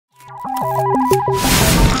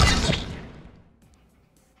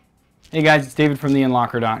Hey guys, it's David from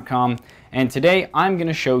theunlocker.com, and today I'm going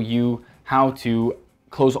to show you how to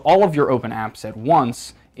close all of your open apps at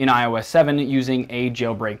once in iOS 7 using a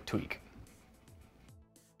jailbreak tweak.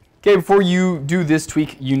 Okay, before you do this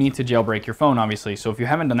tweak, you need to jailbreak your phone, obviously. So if you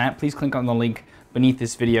haven't done that, please click on the link beneath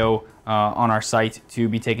this video on our site to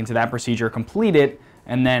be taken to that procedure, complete it,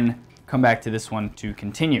 and then come back to this one to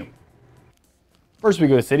continue. First we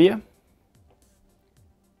go to Cydia.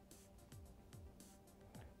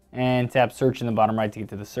 And tap search in the bottom right to get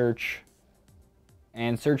to the search.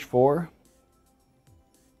 And search for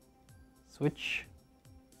SwitchSpring.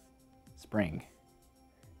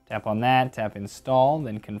 Tap on that, tap install,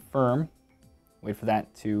 then confirm. Wait for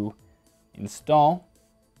that to install.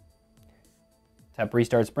 Tap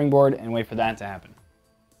restart Springboard and wait for that to happen.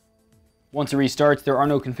 Once it restarts, there are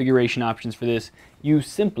no configuration options for this. You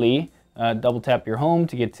simply double tap your home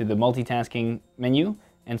to get to the multitasking menu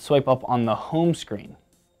and swipe up on the home screen.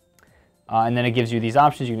 And then it gives you these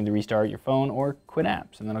options. You can either restart your phone or quit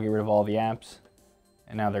apps, and then I'll get rid of all the apps,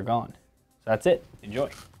 and now they're gone. So that's it. Enjoy.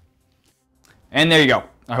 And there you go.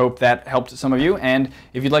 I hope that helped some of you, and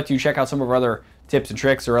if you'd like to check out some of our other tips and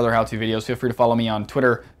tricks or other how-to videos, feel free to follow me on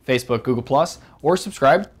Twitter, Facebook, Google+, or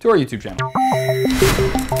subscribe to our YouTube channel.